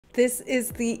This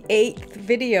is the 8th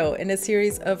video in a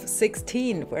series of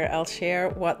 16 where I'll share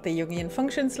what the Jungian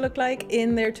functions look like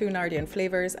in their two Nardian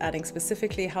flavors, adding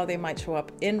specifically how they might show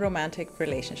up in romantic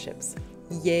relationships.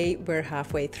 Yay, we're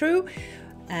halfway through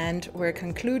and we're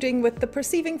concluding with the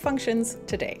perceiving functions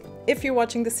today. If you're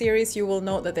watching the series, you will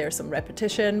note that there's some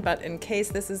repetition, but in case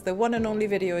this is the one and only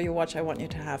video you watch, I want you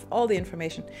to have all the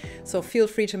information. So feel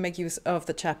free to make use of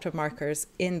the chapter markers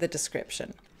in the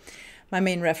description. My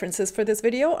main references for this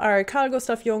video are Carl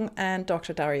Gustav Jung and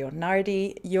Dr. Dario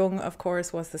Nardi. Jung, of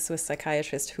course, was the Swiss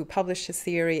psychiatrist who published his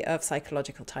theory of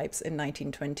psychological types in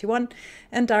 1921,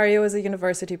 and Dario is a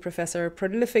university professor,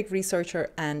 prolific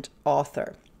researcher, and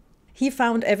author. He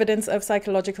found evidence of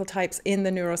psychological types in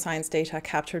the neuroscience data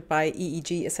captured by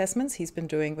EEG assessments he's been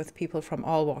doing with people from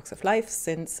all walks of life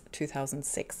since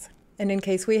 2006. And in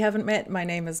case we haven't met, my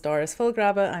name is Doris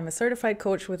Fulgrabe. I'm a certified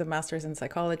coach with a master's in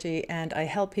psychology, and I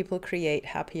help people create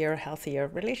happier, healthier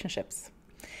relationships.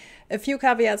 A few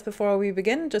caveats before we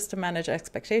begin, just to manage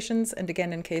expectations, and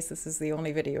again, in case this is the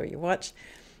only video you watch.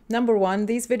 Number one,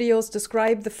 these videos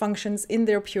describe the functions in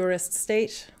their purest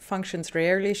state. Functions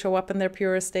rarely show up in their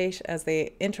purest state as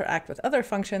they interact with other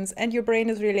functions, and your brain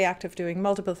is really active doing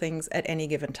multiple things at any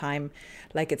given time,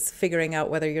 like it's figuring out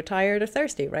whether you're tired or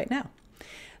thirsty right now.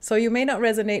 So you may not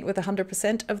resonate with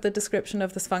 100% of the description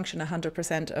of this function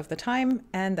 100% of the time,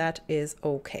 and that is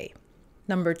okay.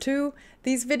 Number two,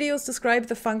 these videos describe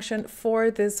the function for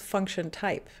this function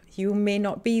type. You may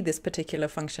not be this particular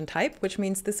function type, which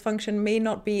means this function may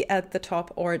not be at the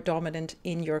top or dominant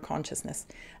in your consciousness.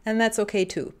 And that's okay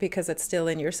too, because it's still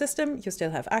in your system, you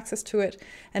still have access to it,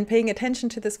 and paying attention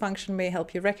to this function may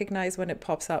help you recognize when it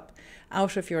pops up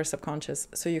out of your subconscious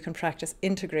so you can practice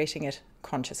integrating it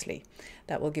consciously.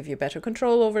 That will give you better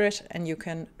control over it and you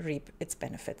can reap its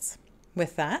benefits.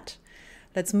 With that,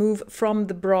 let's move from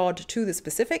the broad to the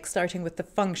specific, starting with the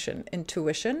function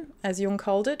intuition, as Jung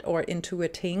called it, or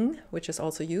intuiting, which is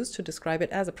also used to describe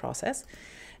it as a process.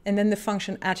 And then the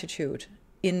function attitude,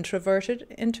 introverted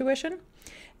intuition.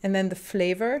 And then the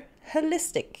flavor,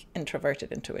 holistic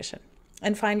introverted intuition.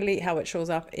 And finally, how it shows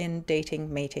up in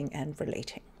dating, mating, and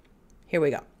relating. Here we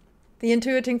go. The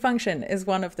intuiting function is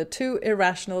one of the two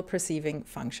irrational perceiving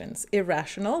functions.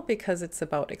 Irrational because it's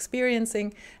about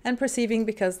experiencing, and perceiving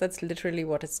because that's literally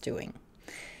what it's doing.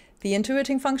 The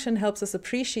intuiting function helps us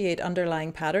appreciate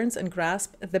underlying patterns and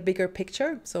grasp the bigger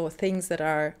picture, so things that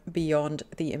are beyond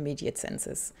the immediate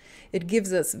senses. It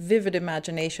gives us vivid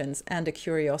imaginations and a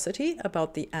curiosity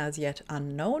about the as yet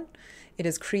unknown. It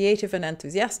is creative and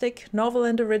enthusiastic, novel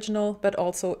and original, but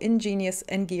also ingenious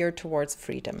and geared towards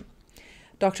freedom.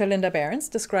 Dr. Linda Behrens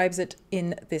describes it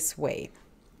in this way.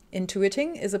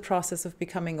 Intuiting is a process of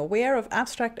becoming aware of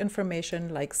abstract information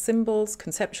like symbols,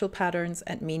 conceptual patterns,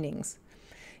 and meanings.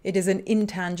 It is an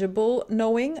intangible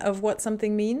knowing of what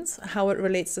something means, how it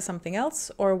relates to something else,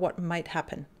 or what might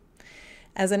happen.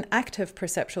 As an active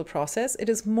perceptual process, it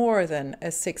is more than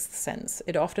a sixth sense.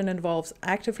 It often involves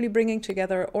actively bringing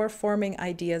together or forming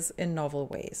ideas in novel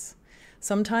ways.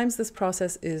 Sometimes this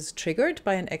process is triggered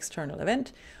by an external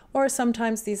event, or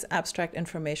sometimes these abstract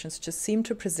informations just seem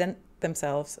to present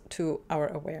themselves to our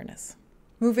awareness.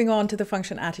 Moving on to the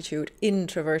function attitude,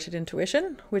 introverted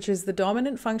intuition, which is the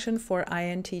dominant function for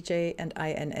INTJ and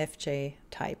INFJ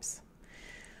types.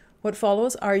 What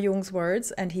follows are Jung's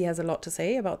words, and he has a lot to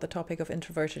say about the topic of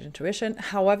introverted intuition.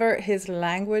 However, his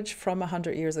language from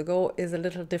 100 years ago is a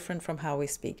little different from how we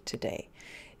speak today.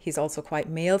 He's also quite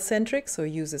male-centric, so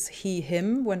he uses he,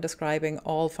 him when describing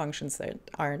all functions that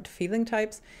aren't feeling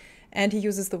types. And he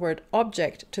uses the word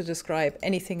object to describe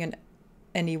anything and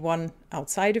anyone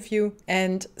outside of you,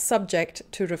 and subject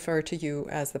to refer to you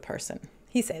as the person.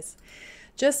 He says,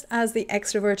 just as the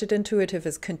extroverted intuitive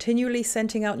is continually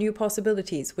scenting out new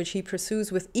possibilities, which he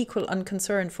pursues with equal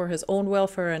unconcern for his own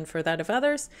welfare and for that of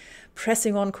others,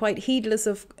 pressing on quite heedless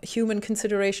of human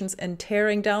considerations and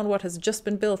tearing down what has just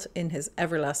been built in his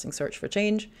everlasting search for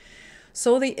change,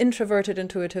 so the introverted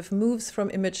intuitive moves from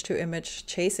image to image,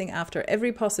 chasing after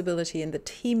every possibility in the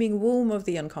teeming womb of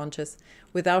the unconscious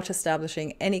without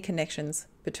establishing any connections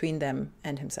between them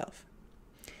and himself.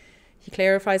 He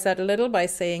clarifies that a little by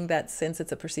saying that since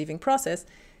it's a perceiving process,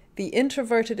 the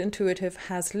introverted intuitive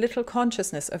has little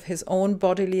consciousness of his own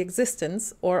bodily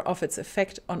existence or of its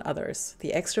effect on others.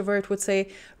 The extrovert would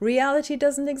say reality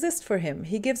doesn't exist for him.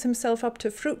 He gives himself up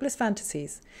to fruitless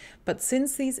fantasies. But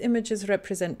since these images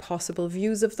represent possible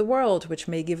views of the world, which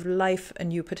may give life a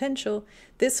new potential,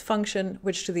 this function,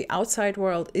 which to the outside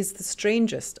world is the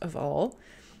strangest of all,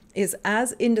 is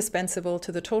as indispensable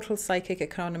to the total psychic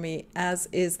economy as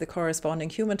is the corresponding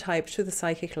human type to the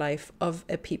psychic life of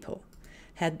a people.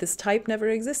 Had this type never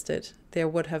existed, there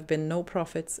would have been no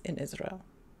prophets in Israel.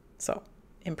 So,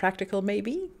 impractical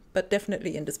maybe, but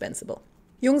definitely indispensable.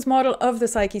 Jung's model of the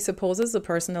psyche supposes a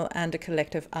personal and a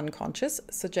collective unconscious,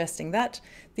 suggesting that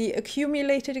the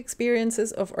accumulated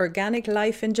experiences of organic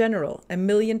life in general,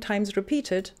 1,000,000 times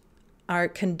repeated, are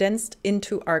condensed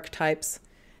into archetypes,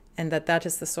 and that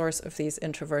is the source of these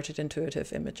introverted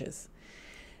intuitive images.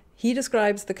 He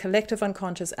describes the collective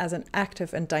unconscious as an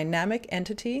active and dynamic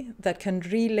entity that can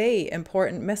relay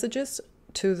important messages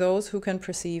to those who can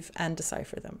perceive and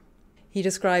decipher them. He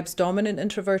describes dominant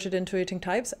introverted intuiting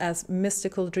types as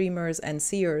mystical dreamers and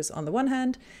seers on the one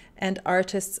hand, and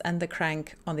artists and the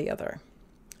crank on the other.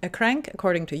 A crank,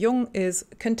 according to Jung, is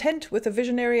content with a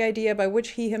visionary idea by which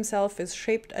he himself is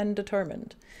shaped and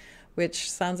determined, which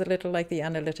sounds a little like the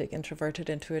analytic introverted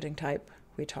intuiting type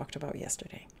we talked about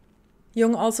yesterday.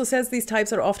 Jung also says these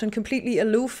types are often completely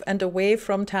aloof and away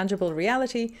from tangible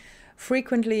reality,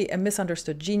 frequently a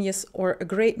misunderstood genius or a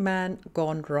great man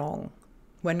gone wrong.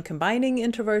 When combining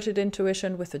introverted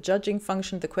intuition with the judging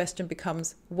function, the question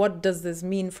becomes, what does this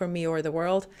mean for me or the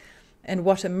world? And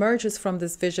what emerges from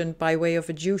this vision by way of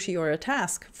a duty or a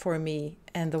task for me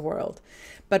and the world?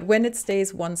 But when it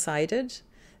stays one-sided,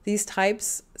 these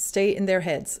types stay in their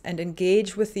heads and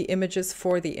engage with the images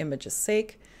for the image's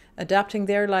sake, adapting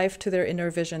their life to their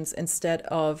inner visions instead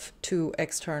of to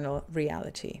external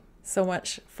reality. So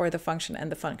much for the function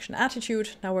and the function attitude.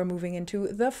 Now we're moving into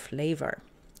the flavor.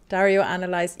 Dario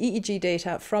analyzed EEG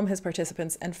data from his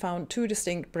participants and found two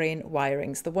distinct brain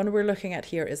wirings. The one we're looking at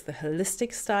here is the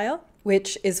holistic style,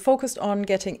 which is focused on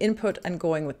getting input and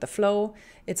going with the flow.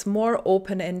 It's more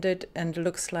open-ended and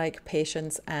looks like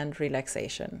patience and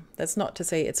relaxation. That's not to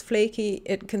say it's flaky.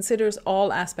 It considers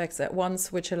all aspects at once,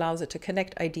 which allows it to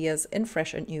connect ideas in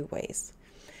fresh and new ways.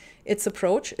 Its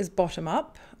approach is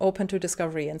bottom-up, open to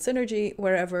discovery and synergy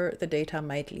wherever the data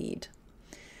might lead.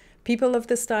 People of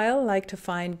this style like to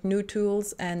find new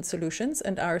tools and solutions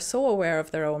and are so aware of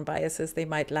their own biases they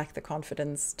might lack the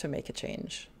confidence to make a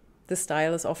change. This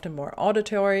style is often more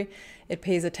auditory. It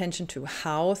pays attention to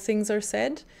how things are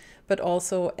said, but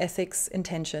also ethics,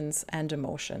 intentions, and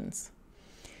emotions.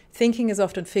 Thinking is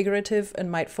often figurative and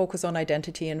might focus on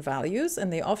identity and values,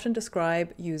 and they often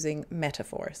describe using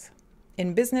metaphors.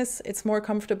 In business, it's more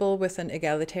comfortable with an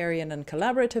egalitarian and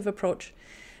collaborative approach,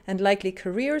 and likely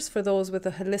careers for those with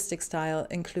a holistic style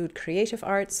include creative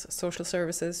arts, social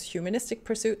services, humanistic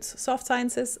pursuits, soft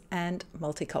sciences, and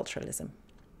multiculturalism.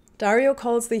 Dario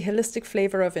calls the holistic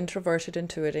flavor of introverted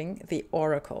intuiting the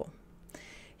oracle.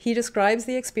 He describes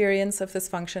the experience of this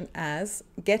function as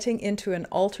getting into an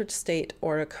altered state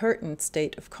or a curtained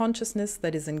state of consciousness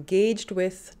that is engaged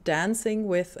with, dancing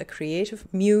with a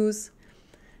creative muse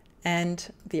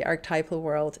and the archetypal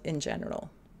world in general.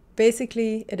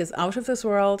 Basically, it is out of this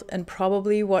world and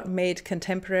probably what made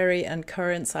contemporary and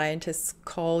current scientists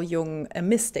call Jung a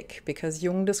mystic, because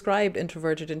Jung described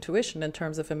introverted intuition in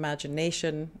terms of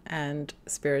imagination and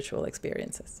spiritual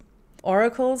experiences.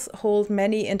 Oracles hold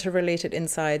many interrelated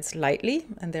insights lightly,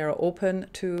 and they are open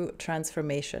to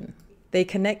transformation. They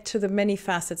connect to the many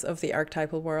facets of the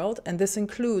archetypal world, and this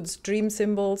includes dream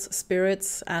symbols,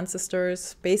 spirits,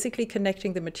 ancestors, basically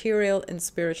connecting the material and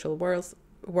spiritual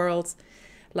worlds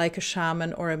like a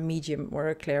shaman or a medium or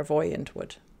a clairvoyant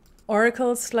would.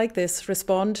 Oracles like this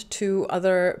respond to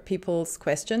other people's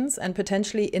questions and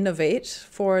potentially innovate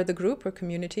for the group or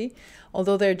community,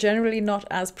 although they're generally not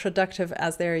as productive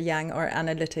as their yang or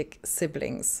analytic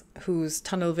siblings, whose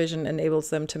tunnel vision enables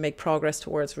them to make progress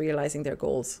towards realizing their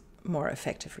goals more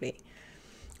effectively.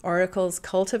 Oracles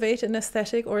cultivate an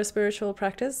aesthetic or a spiritual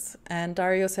practice, and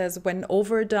Dario says when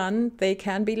overdone, they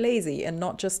can be lazy and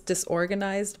not just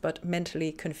disorganized, but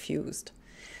mentally confused.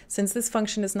 Since this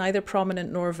function is neither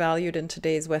prominent nor valued in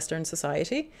today's Western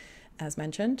society, as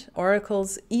mentioned,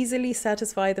 oracles easily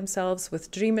satisfy themselves with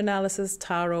dream analysis,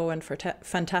 tarot, and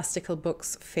fantastical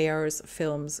books, fairs,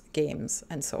 films, games,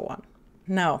 and so on.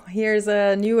 Now, here's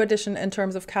a new addition in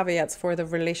terms of caveats for the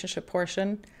relationship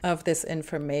portion of this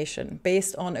information.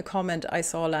 Based on a comment I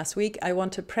saw last week, I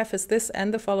want to preface this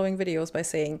and the following videos by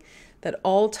saying that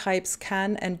all types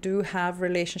can and do have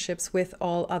relationships with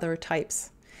all other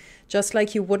types. Just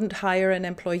like you wouldn't hire an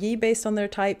employee based on their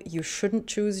type, you shouldn't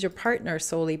choose your partner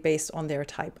solely based on their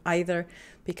type either,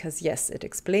 because yes, it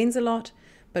explains a lot,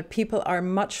 but people are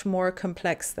much more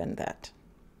complex than that.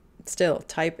 Still,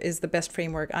 type is the best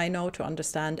framework I know to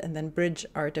understand and then bridge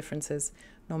our differences,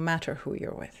 no matter who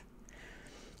you're with.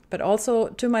 But also,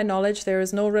 to my knowledge, there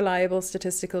is no reliable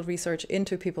statistical research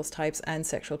into people's types and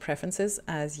sexual preferences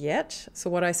as yet, so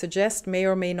what I suggest may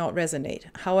or may not resonate.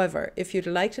 However, if you'd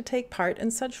like to take part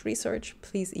in such research,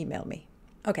 please email me.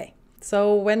 Okay,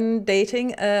 So when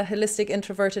dating a holistic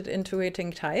introverted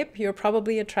intuiting type, you're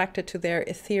probably attracted to their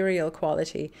ethereal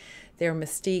quality, their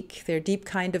mystique, their deep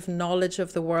kind of knowledge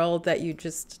of the world that you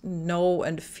just know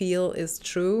and feel is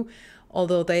true,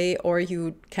 although they or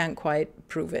you can't quite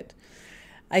prove it.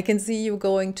 I can see you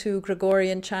going to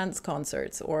Gregorian chants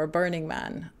concerts or Burning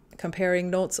Man, comparing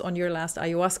notes on your last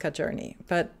ayahuasca journey,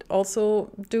 but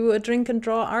also do a drink and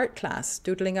draw art class,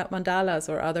 doodling up mandalas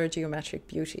or other geometric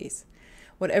beauties.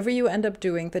 Whatever you end up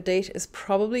doing, the date is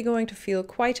probably going to feel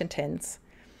quite intense,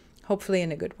 hopefully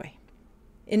in a good way.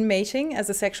 In mating, as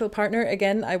a sexual partner,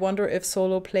 again, I wonder if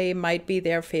solo play might be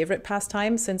their favorite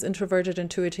pastime, since introverted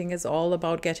intuiting is all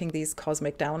about getting these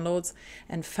cosmic downloads,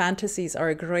 and fantasies are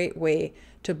a great way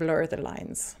to blur the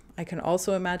lines. I can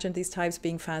also imagine these types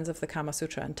being fans of the Kama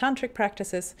Sutra and Tantric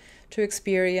practices to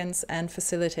experience and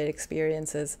facilitate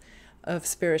experiences of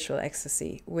spiritual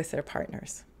ecstasy with their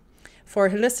partners. For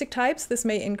holistic types, this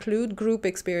may include group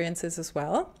experiences as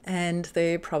well, and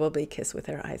they probably kiss with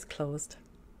their eyes closed.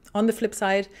 On the flip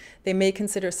side, they may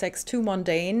consider sex too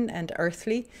mundane and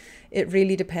earthly. It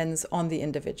really depends on the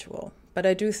individual. But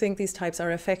I do think these types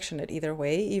are affectionate either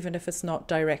way, even if it's not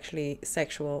directly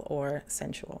sexual or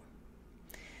sensual.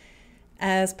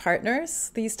 As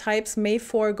partners, these types may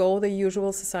forego the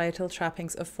usual societal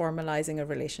trappings of formalizing a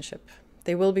relationship.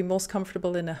 They will be most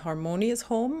comfortable in a harmonious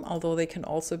home, although they can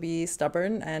also be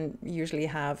stubborn and usually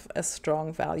have a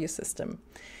strong value system.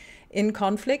 In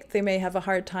conflict, they may have a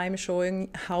hard time showing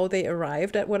how they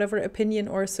arrived at whatever opinion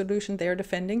or solution they're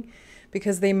defending,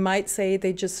 because they might say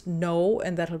they just know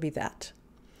and that'll be that.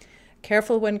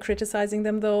 Careful when criticizing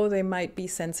them, though. They might be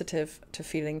sensitive to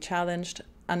feeling challenged,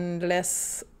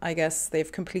 unless, I guess,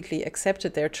 they've completely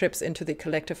accepted their trips into the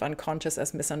collective unconscious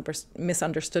as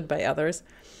misunderstood by others,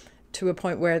 to a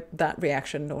point where that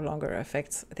reaction no longer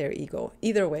affects their ego.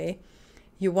 Either way,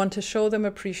 you want to show them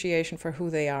appreciation for who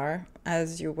they are,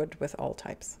 as you would with all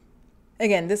types.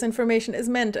 Again, this information is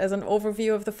meant as an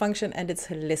overview of the function and its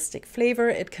holistic flavor.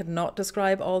 It cannot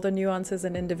describe all the nuances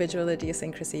and individual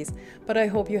idiosyncrasies, but I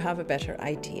hope you have a better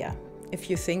idea. If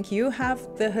you think you have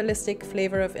the holistic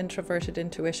flavor of introverted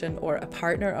intuition or a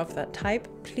partner of that type,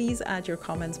 please add your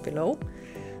comments below.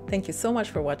 Thank you so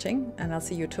much for watching, and I'll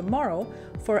see you tomorrow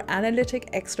for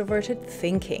analytic extroverted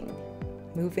thinking,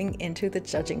 moving into the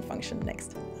judging function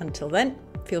next. Until then,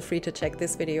 feel free to check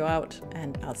this video out,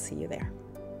 and I'll see you there.